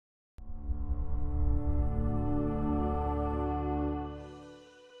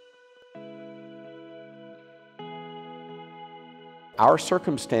our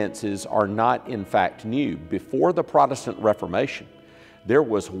circumstances are not in fact new. Before the Protestant Reformation, there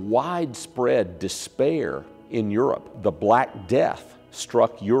was widespread despair in Europe. The Black Death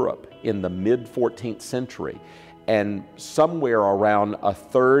struck Europe in the mid-14th century, and somewhere around a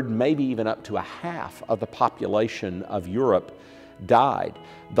third, maybe even up to a half of the population of Europe died.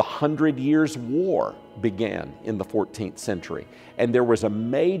 The 100 Years' War began in the 14th century, and there was a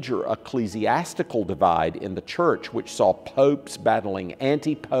major ecclesiastical divide in the church, which saw popes battling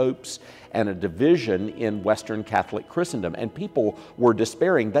anti-popes and a division in Western Catholic Christendom. And people were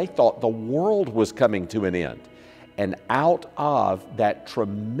despairing. They thought the world was coming to an end. And out of that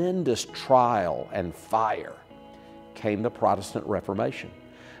tremendous trial and fire came the Protestant Reformation.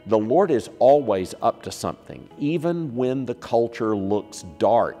 The Lord is always up to something, even when the culture looks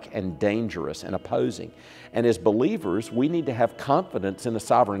dark and dangerous and opposing. And as believers, we need to have confidence in a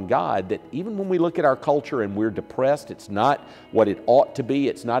sovereign God that even when we look at our culture and we're depressed, it's not what it ought to be,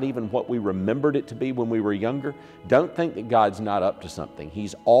 it's not even what we remembered it to be when we were younger, don't think that God's not up to something.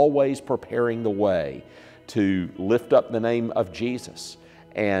 He's always preparing the way to lift up the name of Jesus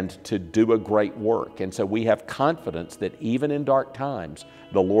and to do a great work. And so we have confidence that even in dark times,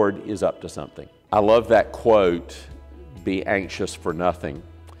 the Lord is up to something. I love that quote, "Be anxious for nothing,"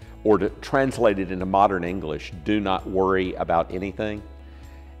 or to translate it into modern English, "Do not worry about anything."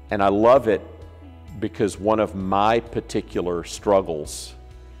 And I love it because one of my particular struggles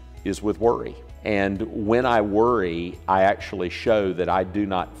is with worry. And when I worry, I actually show that I do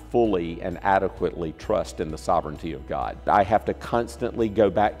not fully and adequately trust in the sovereignty of God. I have to constantly go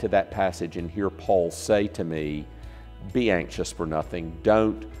back to that passage and hear Paul say to me, be anxious for nothing,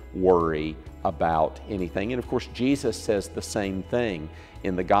 don't worry about anything. And of course, Jesus says the same thing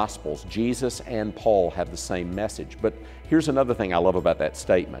in the Gospels. Jesus and Paul have the same message. But here's another thing I love about that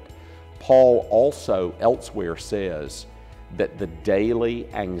statement. Paul also elsewhere says that the daily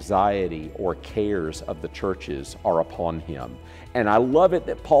anxiety or cares of the churches are upon him. And I love it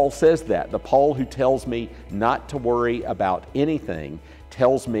that Paul says that. The Paul who tells me not to worry about anything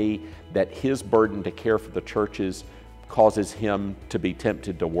tells me that his burden to care for the churches causes him to be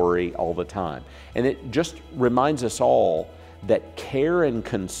tempted to worry all the time. And it just reminds us all that care and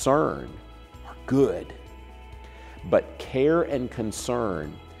concern are good, but care and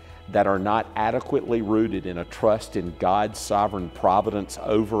concern that are not adequately rooted in a trust in God's sovereign providence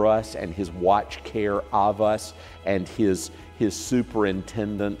over us and His watch care of us and His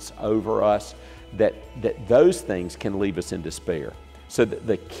superintendence over us, that those things can leave us in despair. So that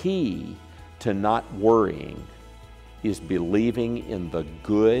the key to not worrying is believing in the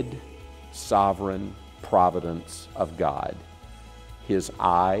good, sovereign providence of God. His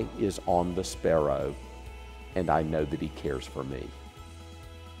eye is on the sparrow, and I know that He cares for me.